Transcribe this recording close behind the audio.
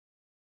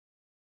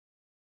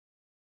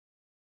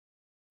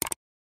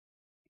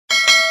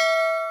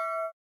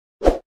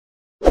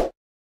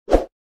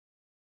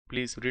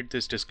Please read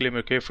this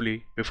disclaimer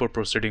carefully before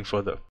proceeding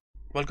further.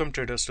 Welcome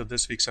traders to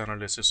this week's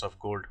analysis of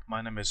gold.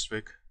 My name is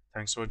Vic.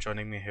 Thanks for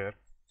joining me here.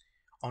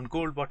 On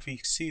gold, what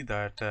we see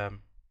that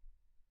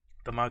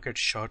the market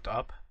shot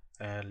up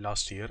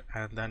last year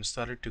and then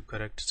started to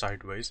correct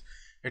sideways.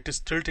 It is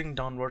tilting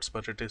downwards,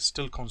 but it is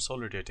still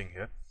consolidating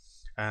here,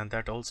 and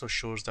that also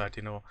shows that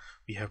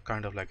we have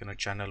kind of like a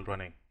channel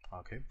running.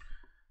 Okay,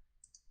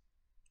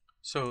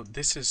 so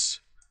this is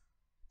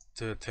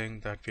the thing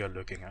that we are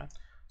looking at.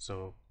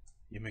 So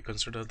you may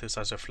consider this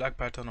as a flag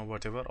pattern or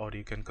whatever, or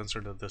you can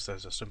consider this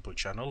as a simple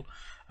channel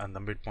and the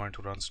midpoint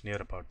runs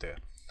near about there.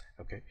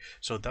 Okay,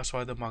 so that's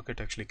why the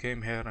market actually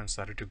came here and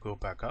started to go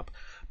back up.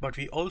 But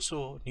we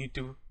also need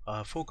to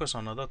focus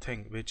on another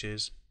thing, which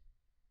is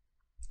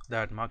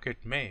that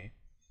market may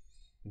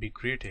be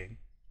creating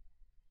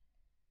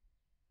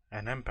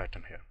an M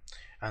pattern here,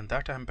 and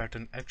that M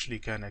pattern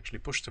can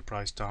push the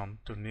price down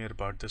to near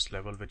about this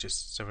level, which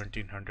is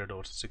 1700 or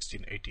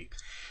 1680.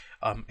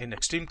 In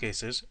extreme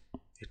cases,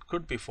 it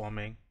could be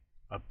forming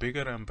a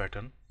bigger M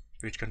pattern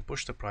which can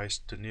push the price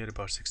to near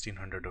about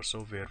 1600 or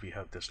so, where we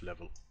have this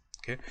level.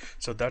 Okay,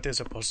 so that is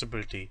a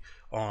possibility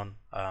on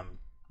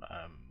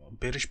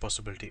bearish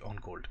possibility on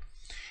gold.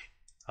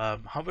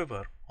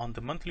 However, on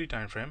the monthly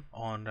time frame,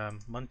 on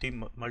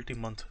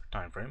multi-month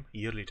time frame,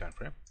 yearly time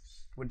frame,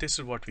 this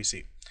is what we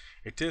see.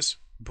 It is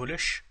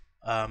bullish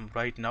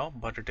right now,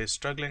 but it is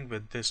struggling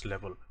with this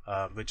level,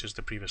 which is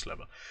the previous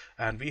level,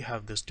 and we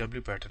have this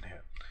W pattern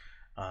here,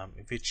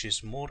 which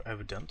is more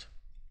evident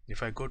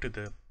if I go to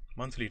the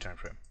monthly time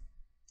frame,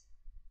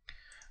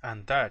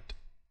 and that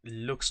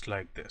looks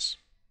like this.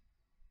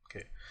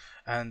 Okay,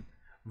 and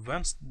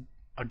once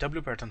a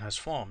W pattern has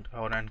formed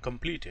and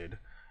completed,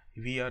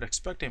 we are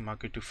expecting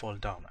market to fall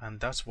down,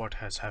 and that's what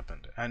has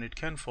happened, and it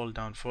can fall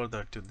down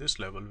further to this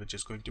level, which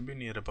is going to be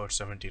near about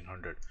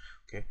 1700.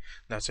 Okay,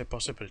 that's a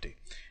possibility,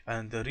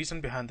 and the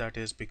reason behind that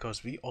is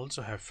because we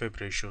also have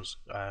fib ratios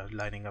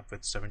lining up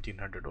with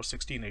 1700 or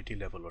 1680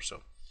 level or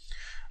so.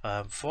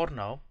 For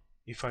now,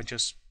 if I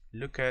just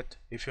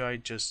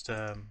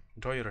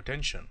draw your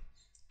attention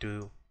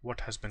to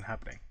what has been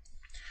happening,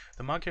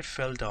 the market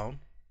fell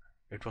down.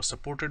 It was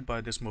supported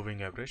by this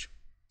moving average,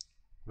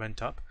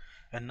 went up,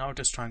 and now it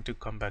is trying to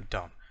come back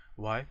down.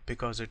 Why?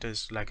 Because it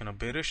is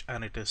bearish,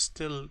 and it has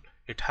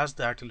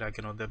that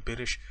the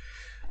bearish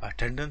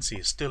tendency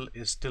is still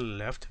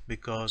left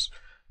because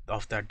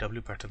of that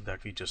W pattern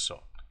that we just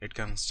saw. It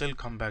can still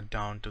come back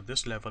down to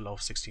this level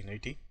of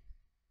 1680.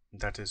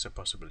 That is a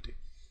possibility.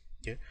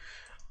 Okay,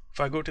 if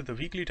I go to the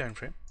weekly time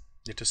frame,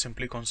 it is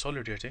simply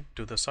consolidating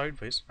to the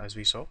sideways, as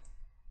we saw.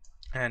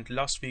 And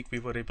last week we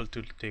were able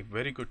to take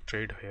very good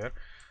trade here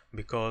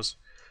because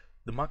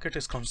the market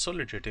is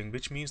consolidating,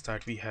 which means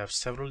that we have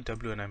several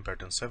W and M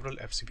patterns, several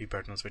FCP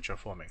patterns which are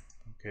forming.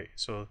 Okay,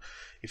 so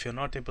if you're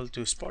not able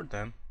to spot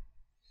them,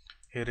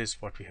 here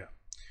is what we have.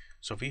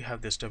 So we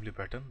have this W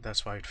pattern,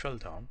 that's why it fell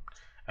down,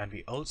 and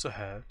we also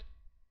had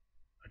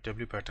a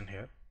W pattern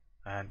here,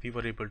 and we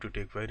were able to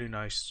take very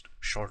nice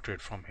short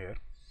trade from here.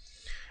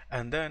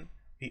 And then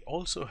we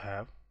also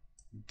have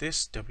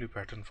this W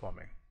pattern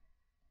forming,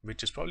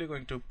 which is probably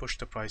going to push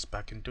the price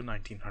back into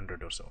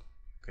 1900 or so.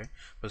 Okay,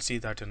 we'll see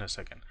that in a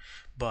second.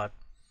 But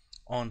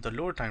on the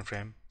lower time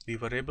frame, we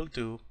were able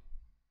to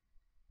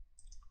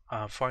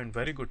find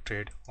very good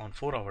trade on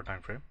 4-hour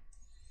time frame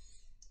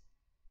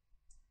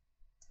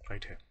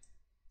right here.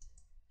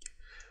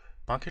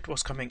 Market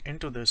was coming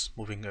into this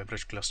moving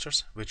average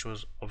clusters, which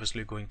was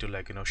obviously going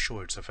to show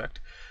its effect.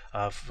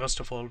 First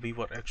of all, we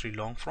were actually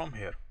long from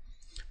here.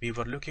 We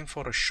were looking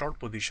for a short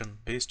position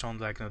based on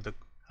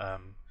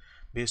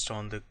based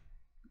on the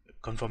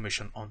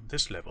confirmation on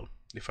this level.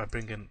 If I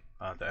bring in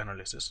the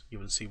analysis, you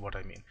will see what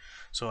I mean.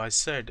 So I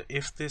said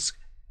if this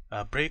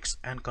breaks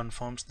and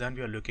confirms, then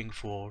we are looking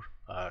for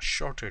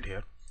short trade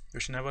here,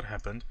 which never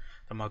happened.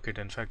 The market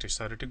in fact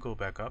started to go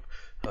back up.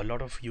 A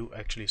lot of you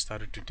actually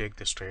started to take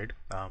this trade.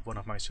 One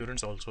of my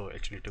students also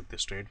actually took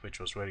this trade, which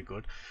was very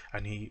good,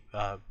 and he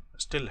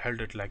still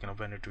held it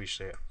when it reached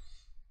there.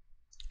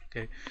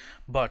 Okay,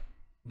 but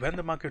when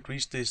the market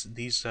reached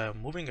these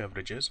moving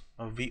averages,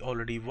 we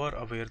already were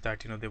aware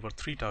that there were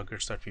 3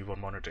 targets that we were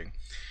monitoring.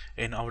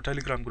 In our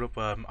Telegram group,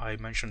 I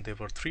mentioned there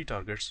were 3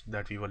 targets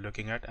that we were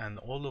looking at, and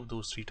all of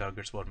those 3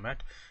 targets were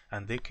met,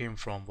 and they came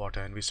from what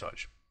I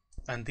envisaged.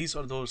 And these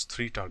are those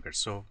 3 targets.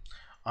 So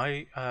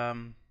I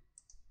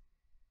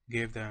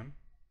gave them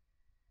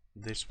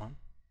this one,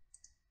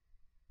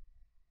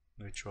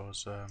 which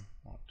was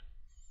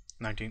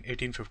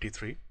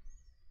 1853.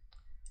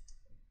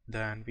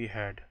 Then we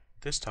had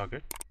this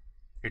target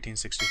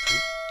 1863,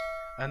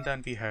 and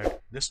then we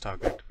had this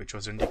target which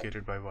was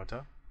indicated by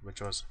Vata,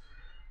 which was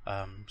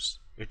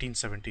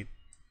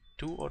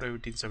 1872 or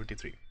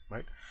 1873,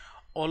 right?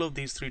 All of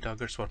these 3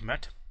 targets were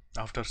met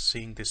after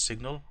seeing this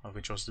signal,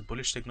 which was the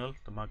bullish signal.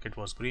 The market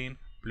was green,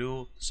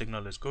 blue,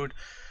 signal is good,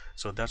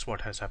 so that's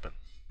what has happened.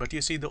 But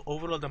you see, the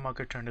overall the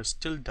market trend is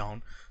still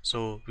down,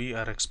 so we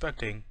are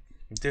expecting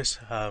this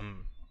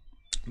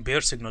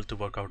bear signal to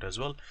work out as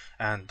well,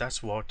 and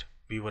that's what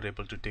we were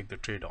able to take the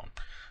trade on.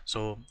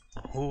 So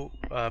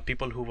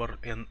people who were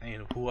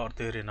who are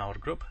there in our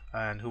group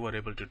and who were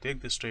able to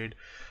take this trade,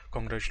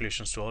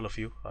 congratulations to all of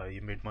you.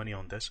 You made money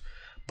on this.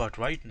 But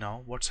right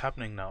now what's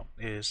happening now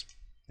is,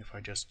 if I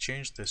just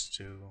change this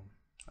to,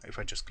 if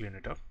I just clean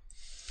it up,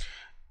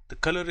 the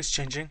color is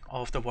changing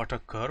of the water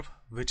curve,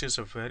 which is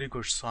a very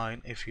good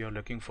sign if you are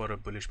looking for a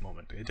bullish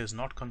moment. It is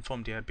not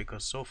confirmed yet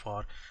because so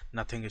far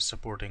nothing is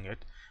supporting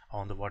it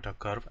on the water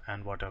curve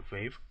and water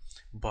wave,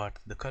 but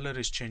the color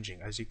is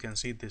changing. As you can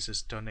see, this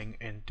is turning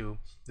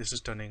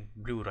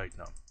blue right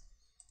now.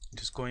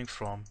 It is going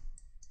from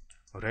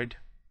red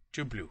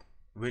to blue,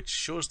 which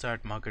shows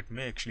that market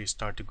may actually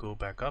start to go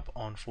back up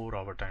on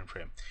 4-hour time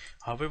frame.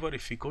 However,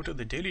 if we go to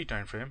the daily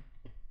time frame,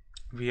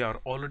 we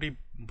are already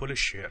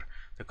bullish here.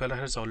 The color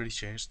has already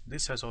changed,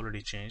 this has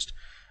already changed,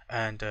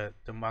 and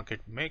the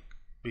market may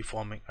be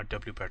forming a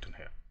W pattern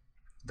here.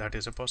 That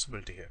is a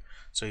possibility here.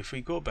 So if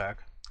we go back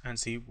and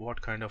see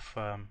what kind of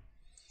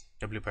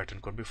W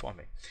pattern could be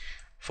forming,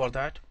 for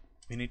that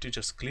we need to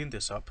just clean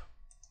this up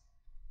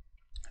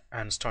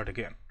and start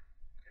again.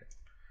 Okay.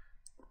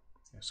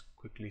 Let's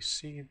quickly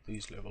see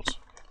these levels. Okay.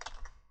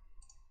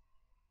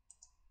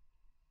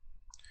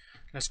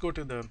 Let's go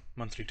to the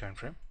monthly time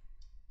frame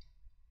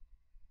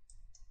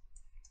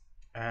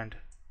and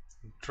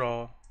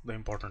draw the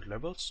important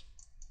levels.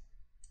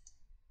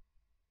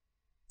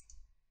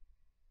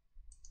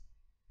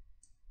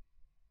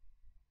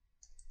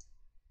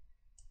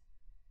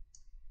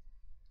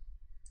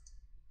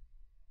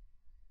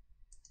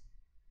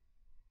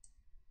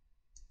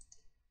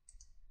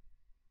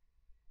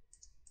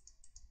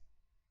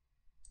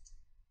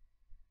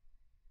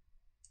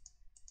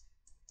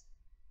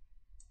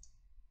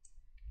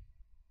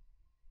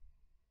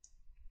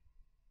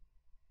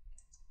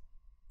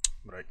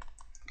 Right.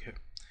 Okay.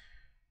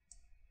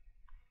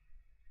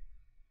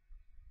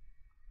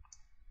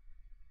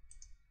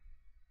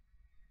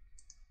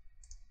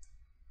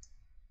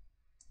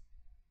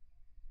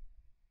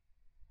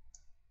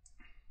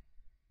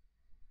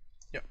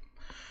 Yeah.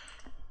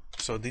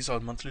 So these are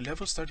monthly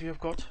levels that we have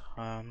got.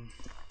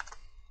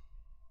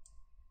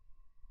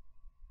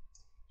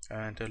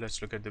 And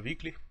let's look at the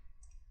weekly.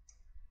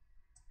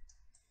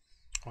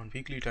 On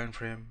weekly time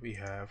frame, we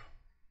have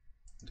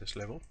this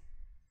level,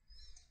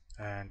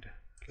 and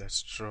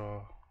let's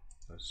draw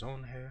the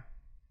zone here.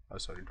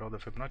 Draw the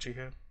Fibonacci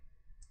here.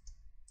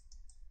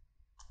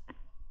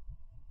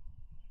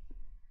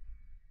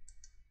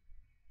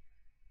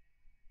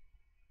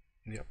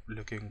 Yep,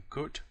 looking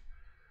good.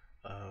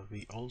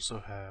 We also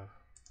have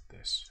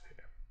this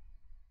here.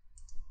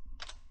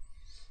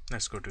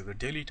 Let's go to the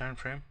daily time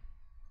frame.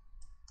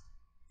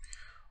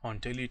 On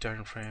daily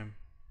time frame,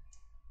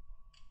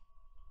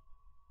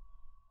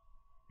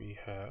 we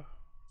have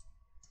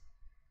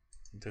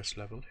this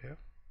level here.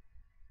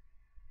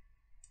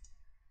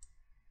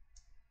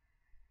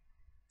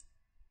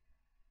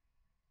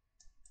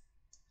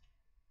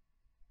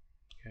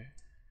 Okay,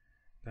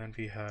 then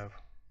we have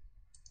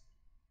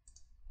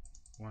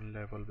one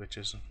level which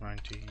is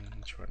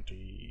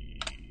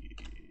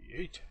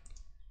 1928.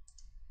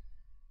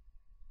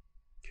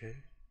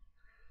 Okay,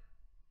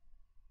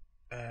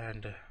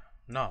 and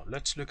now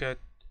let's look at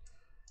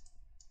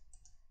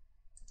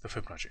the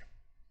Fibonacci.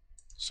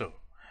 So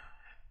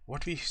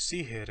what we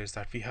see here is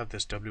that we have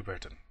this W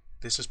pattern.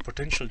 This is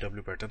potential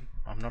W pattern.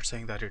 I'm not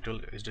saying that it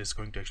is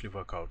going to actually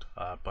work out,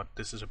 but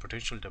this is a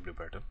potential W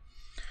pattern.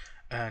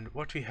 And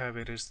what we have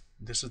here is,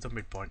 this is the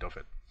midpoint of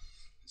it.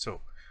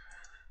 So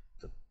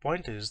the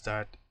point is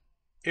that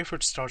if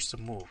it starts to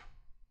move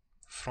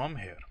from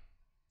here,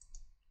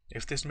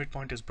 if this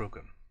midpoint is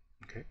broken,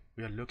 okay,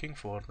 we are looking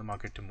for the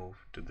market to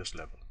move to this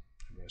level.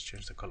 Let me just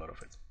change the color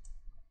of it.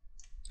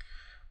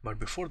 But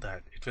before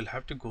that, it will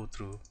have to go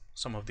through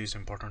some of these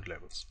important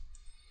levels.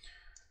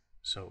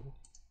 So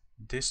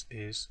this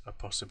is a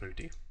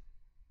possibility.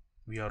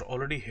 We are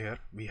already here.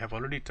 We have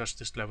already touched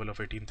this level of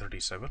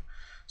 1837.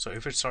 So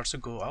if it starts to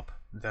go up,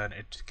 then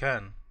it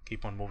can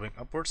keep on moving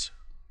upwards,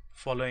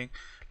 following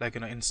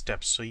in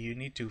steps. So you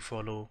need to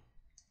follow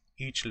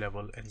each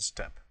level in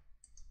step,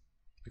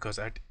 because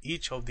at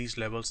each of these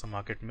levels the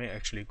market may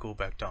actually go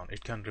back down.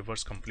 It can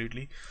reverse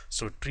completely.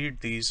 So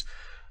treat these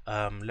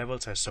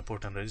levels as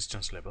support and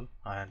resistance level,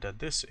 and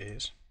this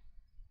is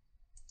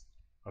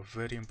a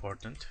very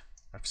important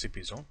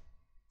FCP zone.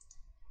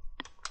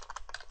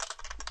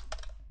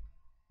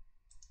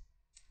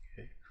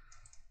 Okay,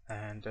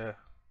 and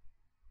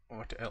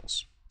what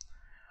else?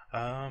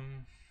 Yeah,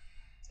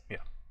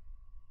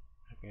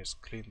 let me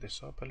just clean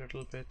this up a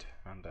little bit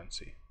and then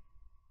see.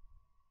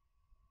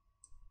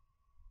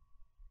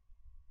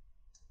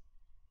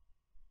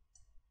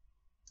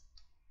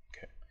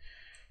 Okay,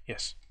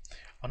 yes,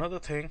 another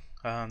thing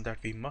that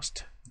we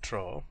must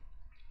draw,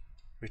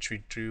 which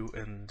we drew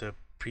in the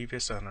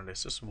previous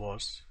analysis,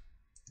 was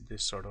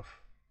this sort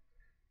of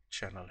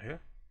channel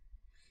here,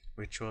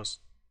 which is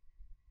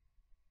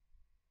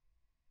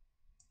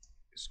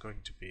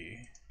going to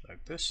be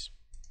like this,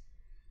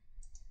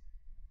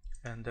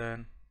 and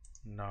then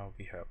now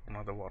we have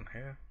another one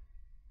here,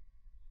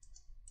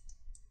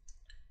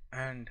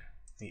 and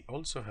we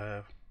also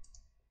have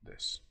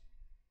this.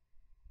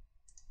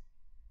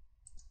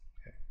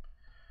 Okay.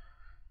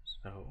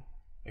 So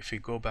if we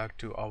go back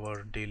to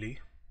our daily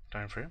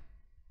time frame,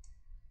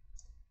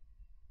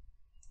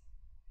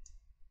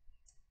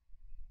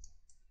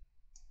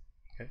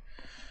 okay,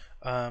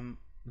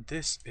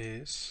 this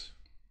is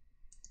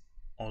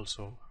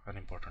also an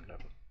important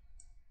level.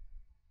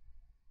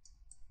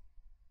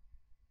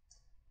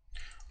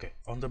 Okay,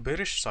 on the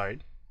bearish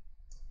side,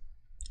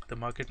 the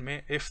market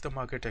may, if the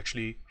market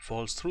actually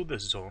falls through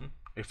this zone,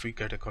 if we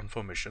get a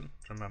confirmation,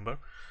 remember,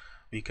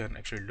 we can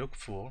actually look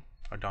for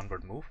a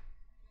downward move,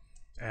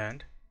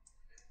 and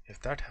if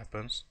that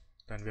happens,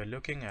 then we are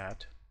looking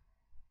at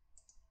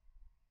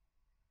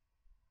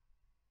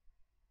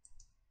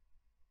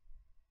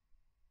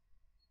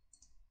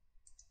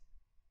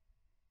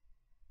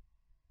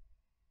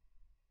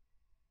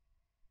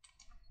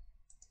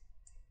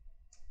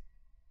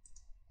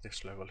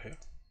this level here,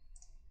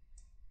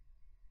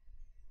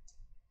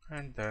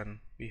 and then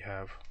we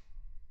have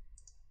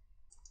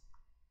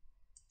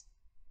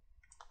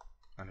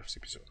an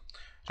FCP zone.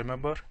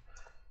 Remember,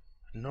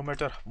 no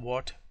matter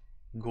what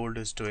gold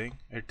is doing,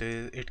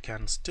 it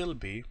can still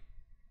be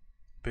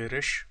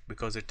bearish,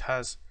 because it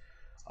has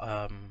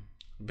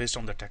based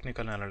on the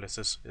technical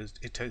analysis,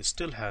 it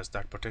still has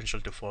that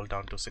potential to fall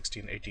down to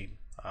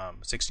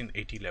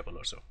 1680 level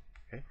or so.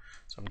 Okay,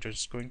 so I'm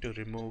just going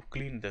to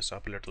clean this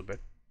up a little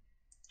bit.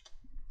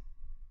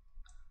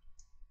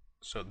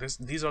 So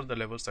these are the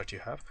levels that you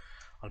have.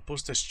 I'll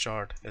post this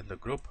chart in the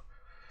group.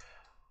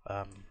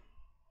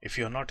 If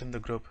you're not in the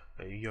group,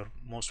 you're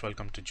most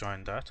welcome to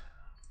join that.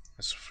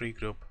 It's a free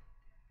group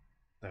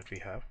that we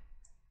have.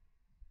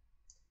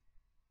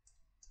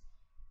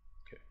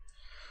 Okay,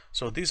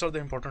 so these are the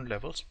important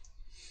levels.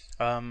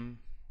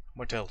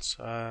 What else?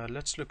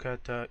 Let's look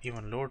at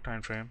even lower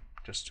time frame,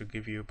 just to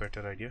give you a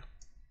better idea.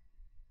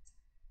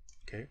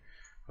 Okay,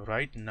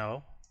 right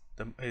now,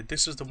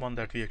 this is the one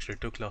that we actually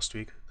took last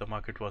week. The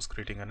market was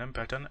creating an M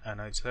pattern,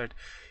 and I said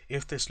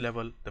if this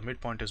level, the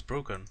midpoint, is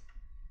broken,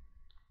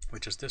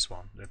 which is this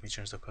one, let me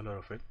change the color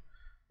of it.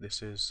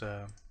 This is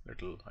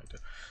little lighter.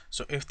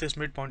 So if this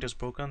midpoint is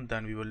broken,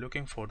 then we were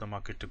looking for the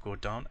market to go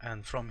down,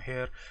 and from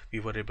here we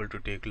were able to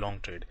take long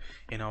trade.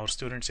 In our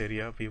students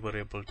area, we were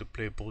able to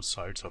play both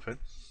sides of it.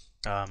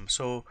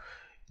 So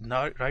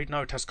now, right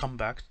now, it has come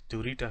back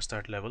to retest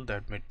that level,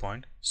 that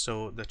midpoint.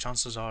 So the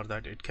chances are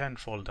that it can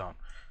fall down.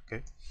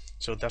 Okay,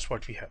 so that's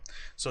what we have.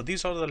 So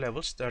these are the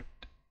levels that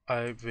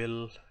I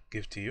will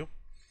give to you.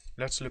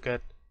 Let's look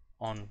at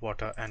on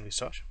water and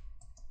research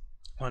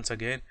once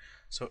again.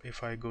 So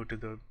if I go to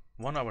the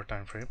 1 hour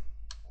time frame,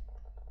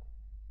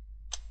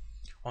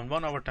 on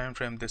 1 hour time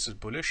frame, this is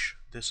bullish,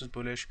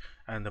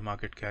 and the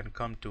market can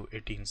come to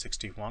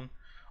 1861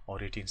 or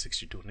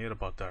 1862, near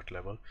about that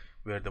level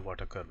where the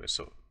water curve is.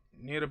 So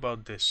near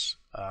about this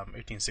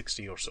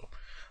 1860 or so,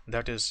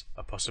 that is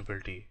a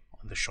possibility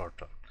on the short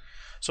term.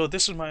 So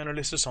this is my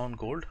analysis on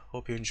gold.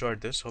 Hope you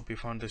enjoyed this. Hope you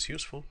found this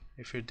useful.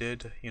 If you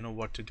did, you know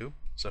what to do.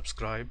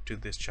 Subscribe to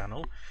this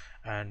channel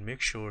and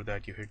make sure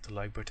that you hit the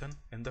like button.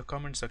 In the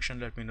comment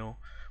section, let me know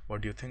what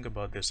do you think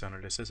about this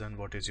analysis and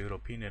what is your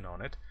opinion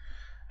on it.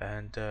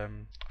 And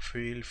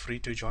feel free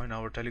to join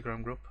our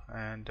Telegram group.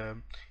 And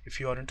if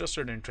you are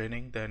interested in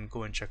training, then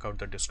go and check out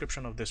the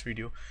description of this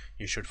video.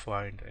 You should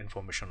find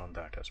information on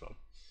that as well.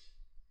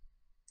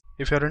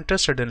 If you're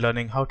interested in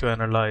learning how to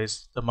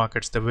analyze the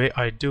markets the way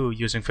I do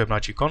using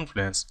Fibonacci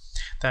Confluence,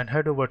 then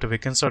head over to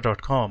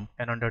Vikinsa.com,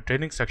 and under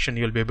training section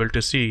you'll be able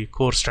to see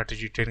Core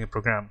Strategy Training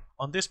Program.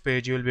 On this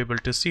page you'll be able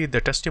to see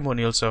the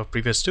testimonials of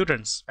previous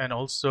students and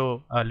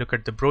also look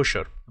at the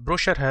brochure. The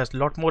brochure has a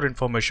lot more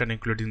information,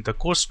 including the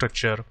course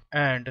structure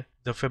and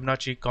the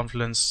Fibonacci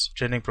Confluence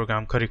Training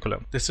Program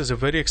curriculum. This is a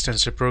very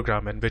extensive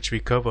program in which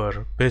we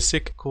cover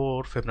basic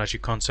core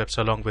Fibonacci concepts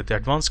along with the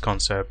advanced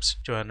concepts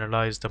to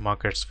analyze the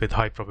markets with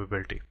high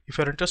probability. If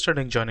you're interested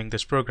in joining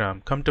this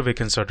program, come to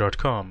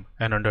Vikinsa.com,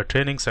 and under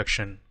training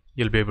section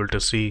you'll be able to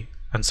see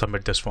and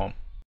submit this form.